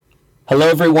Hello,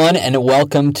 everyone, and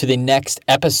welcome to the next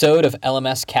episode of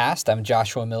LMScast. I'm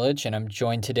Joshua Millage, and I'm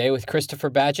joined today with Christopher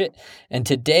Badgett. And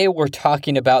today we're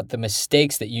talking about the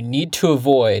mistakes that you need to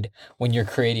avoid when you're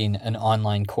creating an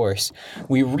online course.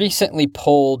 We recently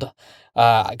polled,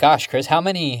 Chris, how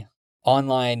many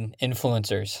online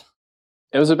influencers?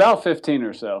 It was about 15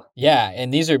 or so. Yeah,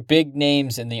 and these are big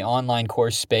names in the online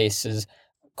course space,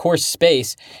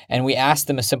 and we asked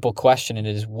them a simple question, and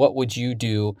it is, what would you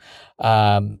do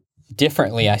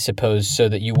differently, I suppose, so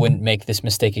that you wouldn't make this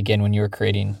mistake again when you were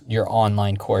creating your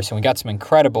online course? And we got some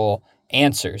incredible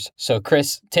answers. So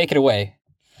Chris, take it away.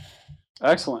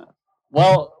 Excellent.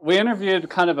 Well, we interviewed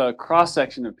kind of a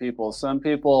cross-section of people. Some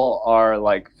people are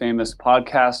like famous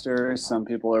podcasters. Some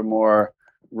people are more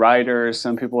writers.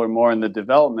 Some people are more in the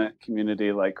development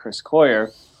community like Chris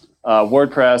Coyer,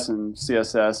 WordPress and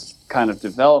CSS kind of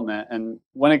development. And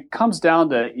when it comes down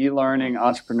to e-learning,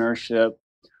 entrepreneurship,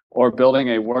 or building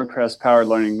a WordPress-powered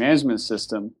learning management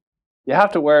system, you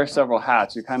have to wear several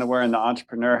hats. You're kind of wearing the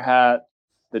entrepreneur hat,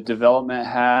 the development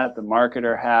hat, the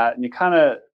marketer hat, and you kind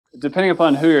of, depending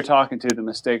upon who you're talking to, the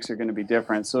mistakes are going to be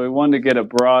different. So we wanted to get a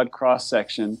broad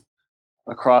cross-section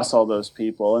across all those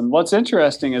people. And what's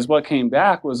interesting is what came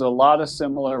back was a lot of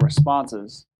similar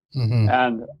responses. Mm-hmm.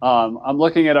 And I'm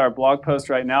looking at our blog post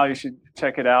right now. You should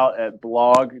check it out at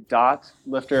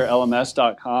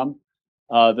blog.lifterlms.com.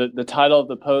 The title of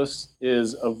the post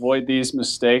is Avoid These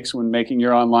Mistakes When Making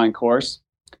Your Online Course.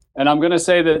 And I'm going to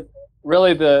say that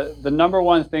really the number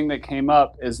one thing that came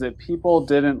up is that people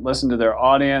didn't listen to their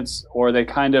audience, or they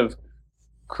kind of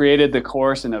created the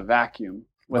course in a vacuum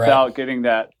without getting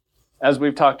that, as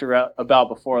we've talked about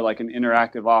before, like an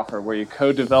interactive offer where you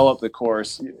co-develop the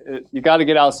course. You got to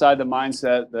get outside the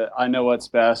mindset that I know what's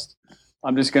best.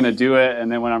 I'm just going to do it,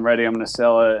 and then when I'm ready, I'm going to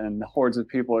sell it, and hordes of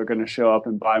people are going to show up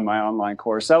and buy my online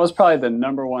course. That was probably the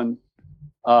number one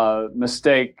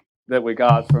mistake that we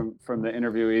got from the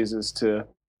interviewees, is to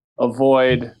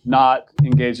avoid not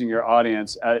engaging your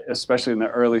audience, especially in the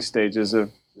early stages of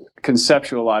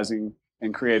conceptualizing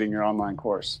and creating your online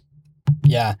course.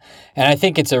 Yeah, and I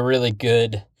think it's a really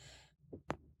good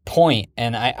point,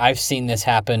 and I've seen this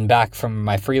happen back from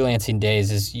my freelancing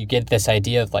days. Is you get this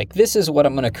idea of like, this is what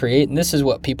I'm going to create and this is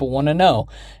what people want to know,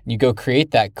 and you go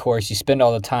create that course, you spend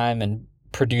all the time and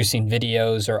producing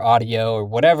videos or audio or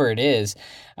whatever it is,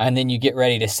 and then you get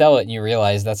ready to sell it and you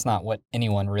realize that's not what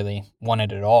anyone really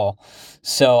wanted at all.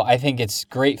 So I think it's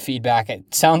great feedback.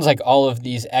 It sounds like all of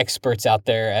these experts out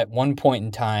there at one point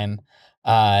in time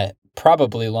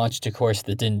probably launched a course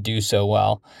that didn't do so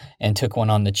well and took one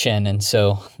on the chin. And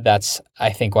so that's,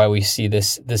 I think, why we see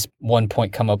this one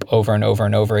point come up over and over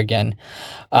and over again.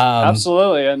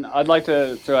 Absolutely. And I'd like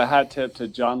to throw a hat tip to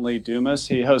John Lee Dumas.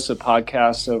 He hosts a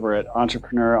podcast over at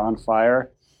Entrepreneur on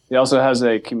Fire. He also has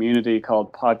a community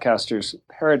called Podcasters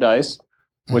Paradise,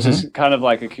 which is kind of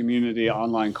like a community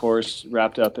online course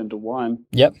wrapped up into one.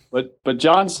 Yep. But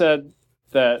John said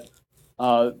that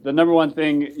the number one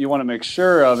thing you want to make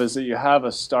sure of is that you have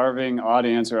a starving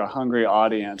audience or a hungry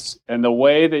audience. And the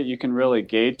way that you can really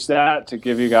gauge that, to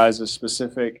give you guys a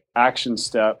specific action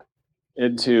step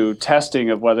into testing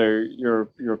of whether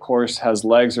your course has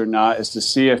legs or not, is to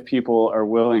see if people are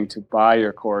willing to buy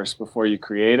your course before you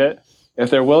create it.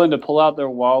 If they're willing to pull out their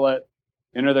wallet,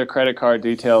 enter their credit card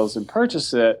details, and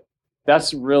purchase it,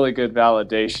 that's really good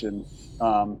validation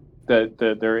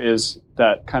that there is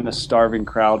that kind of starving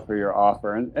crowd for your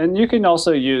offer. And you can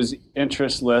also use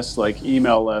interest lists like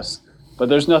email lists, but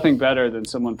there's nothing better than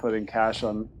someone putting cash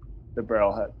on the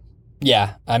barrelhead.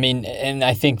 Yeah, I mean, and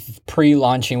I think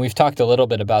pre-launching, we've talked a little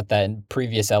bit about that in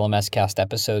previous LMScast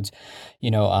episodes,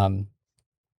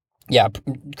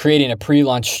 creating a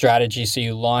pre-launch strategy. So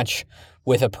you launch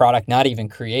with a product not even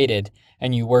created,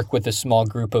 and you work with a small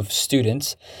group of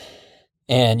students,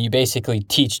 and you basically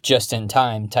teach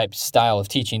just-in-time type style of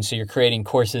teaching. So you're creating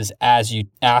courses as you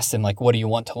ask them, like, what do you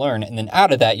want to learn? And then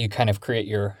out of that, you kind of create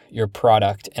your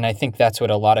product. And I think that's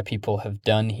what a lot of people have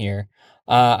done here.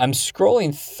 I'm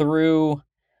scrolling through,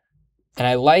 and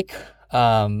I like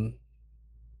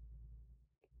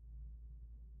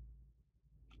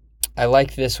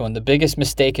this one. The biggest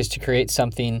mistake is to create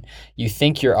something you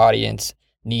think your audience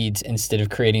needs instead of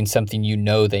creating something you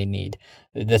know they need.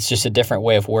 That's just a different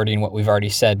way of wording what we've already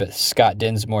said, but Scott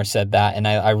Dinsmore said that, and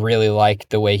I really like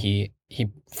the way he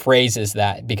phrases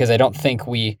that, because I don't think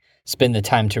we spend the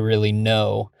time to really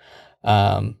know.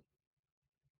 And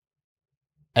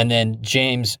then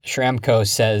James Shramko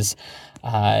says,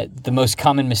 the most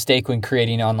common mistake when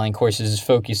creating online courses is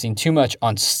focusing too much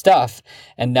on stuff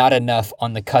and not enough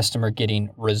on the customer getting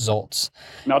results.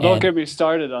 Now, don't get me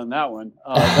started on that one.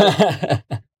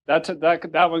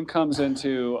 that one comes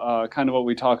into kind of what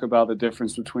we talk about, the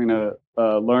difference between a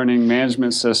learning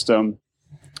management system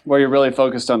where you're really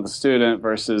focused on the student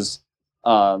versus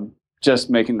just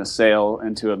making the sale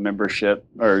into a membership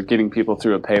or getting people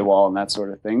through a paywall and that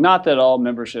sort of thing. Not that all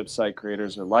membership site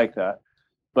creators are like that,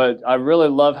 but I really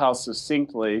love how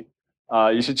succinctly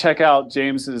you should check out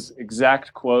James's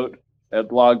exact quote at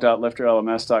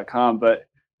blog.lifterlms.com. But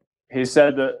he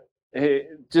said that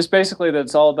just basically that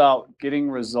it's all about getting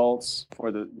results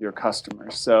for your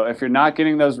customers. So if you're not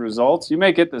getting those results, you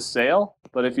may get the sale,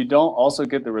 but if you don't also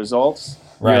get the results,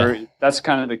 Right. That's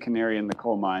kind of the canary in the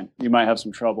coal mine. You might have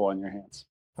some trouble on your hands.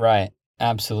 Right.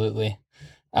 Absolutely.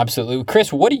 Absolutely.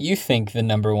 Chris, what do you think the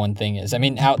number one thing is? I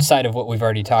mean, outside of what we've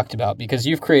already talked about, because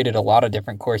you've created a lot of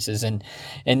different courses and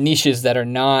niches that are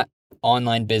not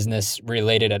online business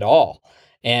related at all.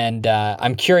 And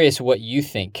I'm curious what you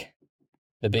think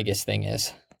the biggest thing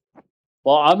is.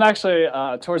 Well, I'm actually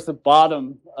towards the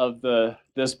bottom of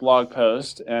this blog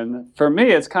post, and for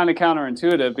me, it's kind of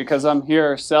counterintuitive because I'm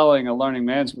here selling a learning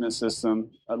management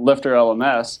system,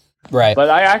 LifterLMS. Right. But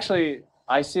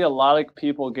I see a lot of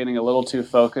people getting a little too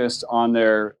focused on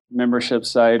their membership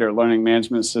site or learning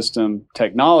management system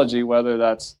technology, whether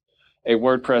that's a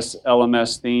WordPress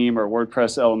LMS theme or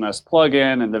WordPress LMS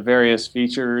plugin and the various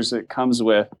features it comes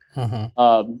with.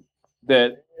 Mm-hmm.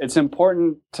 That it's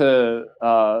important to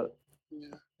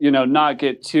not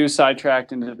get too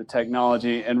sidetracked into the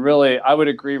technology. And really, I would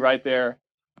agree right there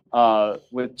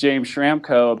with James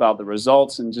Schramko about the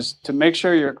results, and just to make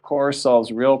sure your course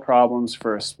solves real problems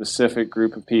for a specific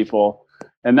group of people.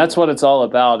 And that's what it's all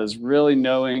about, is really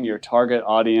knowing your target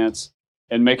audience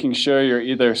and making sure you're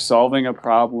either solving a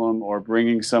problem or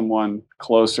bringing someone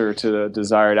closer to the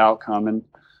desired outcome. And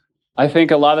I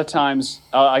think a lot of times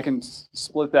I can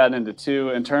split that into two.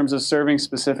 In terms of serving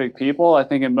specific people, I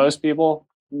think in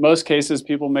most cases,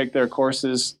 people make their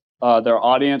courses, their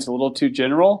audience a little too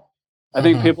general. I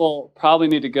think people probably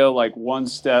need to go like one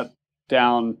step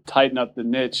down, tighten up the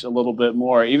niche a little bit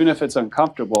more, even if it's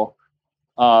uncomfortable.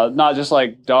 Not just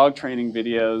like dog training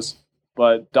videos,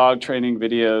 but dog training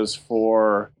videos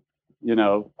for,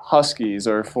 huskies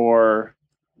or for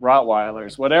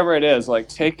Rottweilers, whatever it is. Like,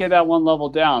 take it at one level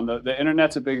down. The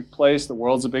internet's a big place. The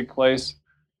world's a big place.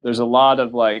 There's a lot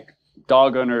of like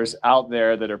dog owners out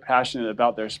there that are passionate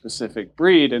about their specific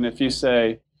breed. And if you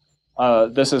say,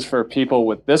 this is for people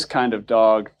with this kind of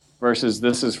dog versus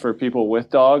this is for people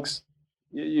with dogs,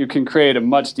 you can create a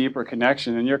much deeper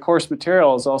connection. And your course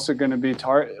material is also going to be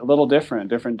a little different.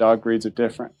 Different dog breeds are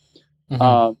different.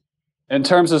 In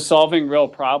terms of solving real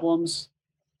problems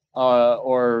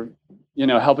or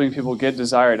helping people get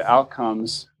desired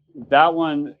outcomes, that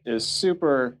one is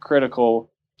super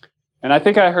critical. And I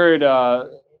think I heard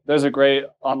there's a great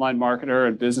online marketer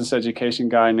and business education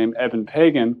guy named Eben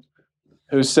Pagan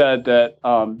who said that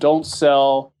don't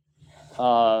sell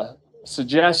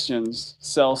suggestions,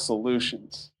 sell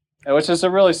solutions, which is a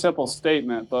really simple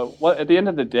statement. But at the end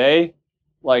of the day,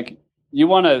 like, you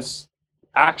want to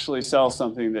actually sell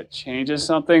something that changes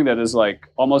something that is like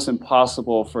almost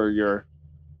impossible for your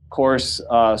course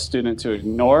student to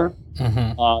ignore.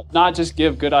 Not just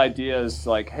give good ideas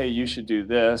like, hey, you should do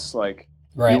this. Like,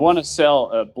 you want to sell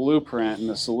a blueprint and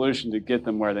a solution to get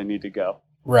them where they need to go.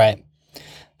 Right.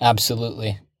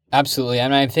 Absolutely. Absolutely.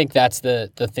 And I think that's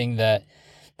the thing, that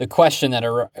the question that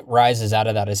arises out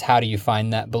of that is, how do you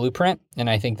find that blueprint? And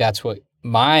I think that's what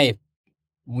my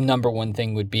number one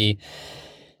thing would be,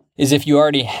 is if you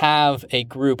already have a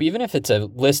group, even if it's a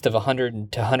list of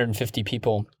 100 to 150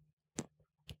 people,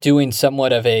 doing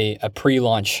somewhat of a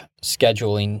pre-launch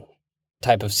scheduling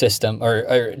type of system,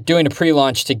 or doing a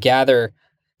pre-launch to gather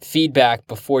feedback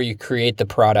before you create the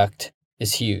product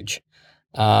is huge.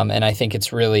 And I think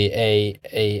it's really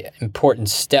a important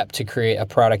step to create a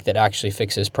product that actually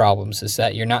fixes problems, is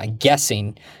that you're not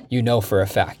guessing, for a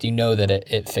fact, that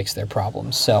it fixed their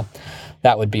problems. So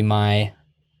that would be my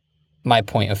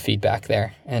point of feedback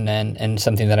there. And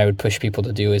something that I would push people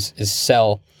to do is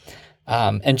sell,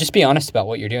 and just be honest about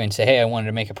what you're doing. Say, hey, I wanted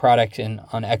to make a product on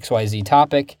XYZ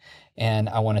topic, and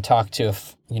I want to talk to,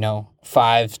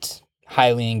 5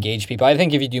 highly engaged people. I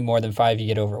think if you do more than 5, you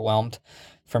get overwhelmed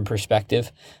from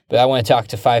perspective, but I want to talk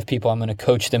to 5 people. I'm going to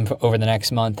coach them over the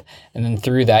next month. And then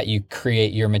through that, you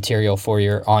create your material for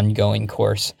your ongoing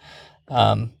course.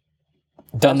 Done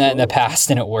that in the past,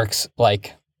 and it works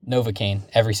like Novocaine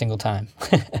every single time.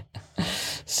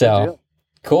 So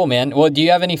cool, man. Well, do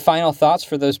you have any final thoughts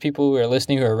for those people who are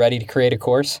listening, who are ready to create a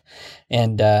course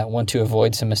and want to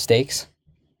avoid some mistakes?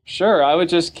 Sure. I would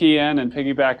just key in and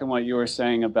piggyback on what you were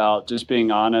saying about just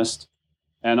being honest.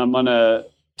 And I'm going to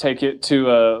take it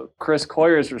to Chris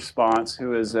Coyer's response,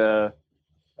 who is a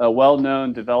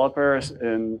well-known developer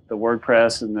in the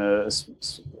WordPress and the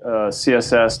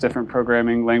CSS, different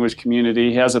programming language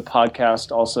community. He has a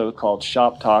podcast also called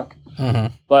Shop Talk.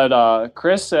 Mm-hmm. But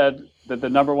Chris said that the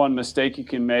number one mistake you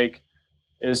can make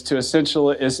is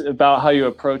about how you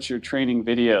approach your training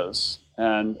videos.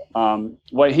 And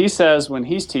what he says when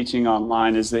he's teaching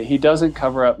online is that he doesn't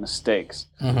cover up mistakes.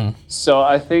 Mm-hmm. So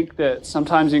I think that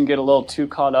sometimes you can get a little too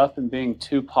caught up in being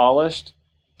too polished,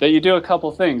 that you do a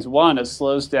couple things. One, it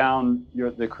slows down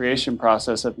the creation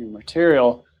process of your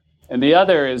material. And the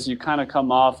other is you kind of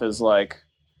come off as like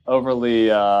overly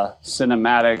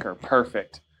cinematic or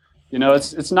perfect. You know,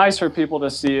 it's nice for people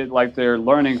to see it like they're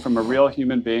learning from a real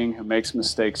human being who makes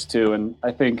mistakes too. And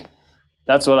I think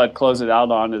that's what I'd close it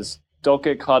out on is don't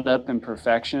get caught up in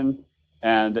perfection.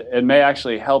 And it may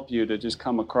actually help you to just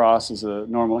come across as a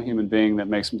normal human being that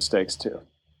makes mistakes too.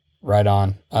 Right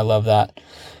on. I love that.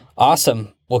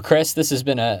 Awesome. Well, Chris, this has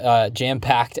been a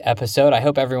jam-packed episode. I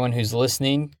hope everyone who's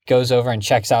listening goes over and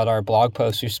checks out our blog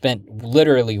post. We've spent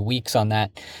literally weeks on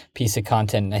that piece of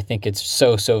content, and I think it's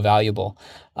so valuable.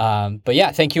 But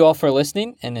yeah, thank you all for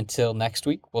listening, and until next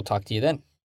week, we'll talk to you then.